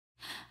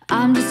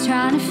I'm just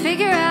trying to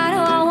figure out who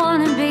I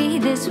wanna be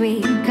this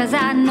week, 'cause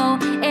I know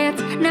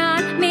it's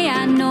not me,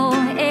 I know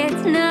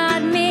it's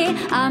not me.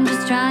 I'm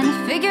just trying to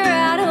figure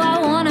out who I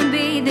wanna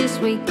be this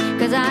week,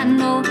 'cause I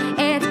know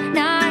it's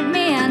not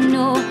me, I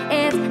know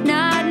it's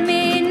not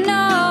me,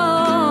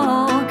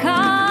 no.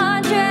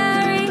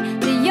 Contrary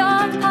to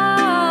your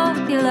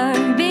popular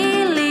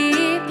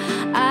belief,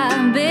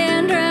 I've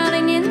been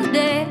drowning in the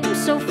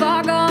depths, so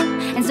far gone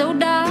and so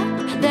dark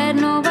that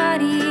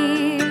nobody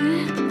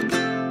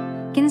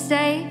can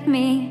save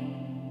me.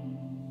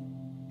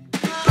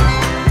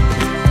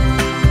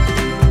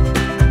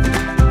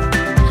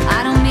 I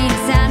don't mean to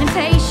sound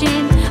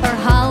impatient or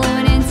hollow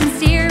and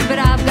insincere, but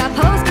I've got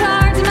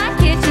postcards in my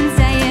kitchen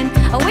saying,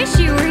 I wish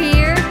you were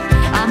here.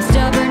 I'm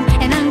stubborn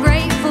and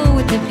ungrateful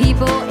with the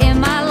people in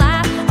my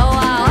life. Oh,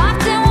 I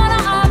often want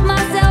to off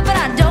myself, but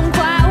I don't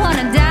quite want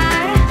to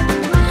die.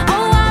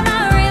 Oh, I'm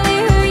not really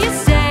who you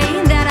say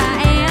that I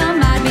am.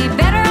 I'd be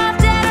better off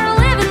dead or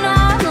living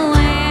on the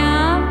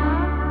lam.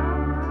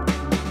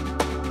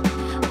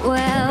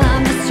 Well,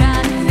 I'm just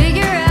trying to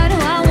figure out who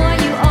I want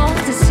you all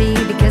to see,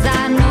 because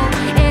I know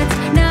it's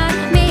not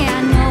me, I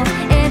know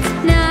it's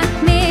not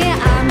me.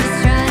 I'm just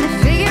trying to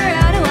figure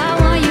out who I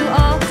want you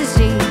all to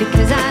see,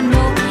 because I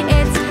know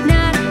it's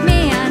not me,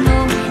 I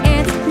know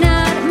it's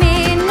not me,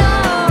 no.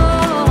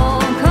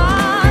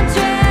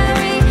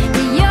 Contrary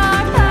to your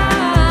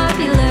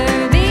popular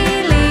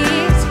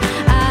beliefs,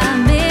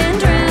 I've been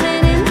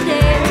drowning in the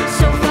depths,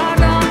 so far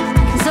gone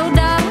and so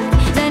dark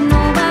that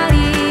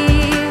nobody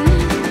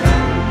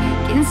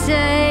can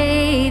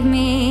save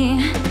me.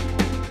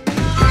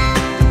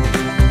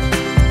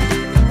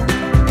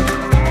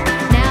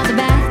 Now the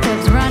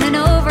bathtub's running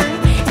over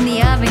and the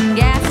oven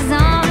gas is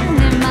on,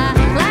 and my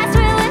last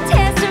will and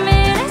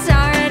testament has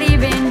already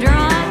been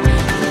drawn.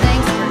 So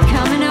thanks for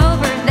coming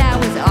over, that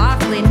was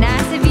awfully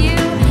nice of you.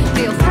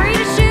 Feel free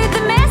to shoot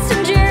the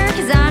messenger,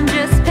 'cause I'm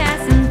just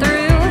passing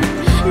through.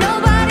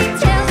 Nobody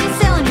tells you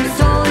selling your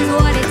soul is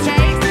what it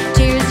takes.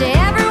 Cheers to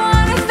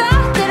everyone who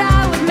thought that I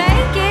would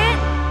make it.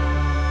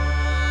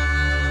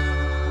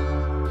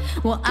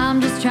 Well, I'm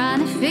just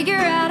trying to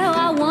figure out how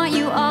I want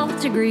you all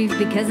to grieve,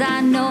 because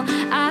I know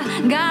I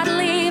gotta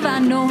leave, I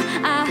know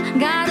I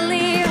gotta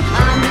leave.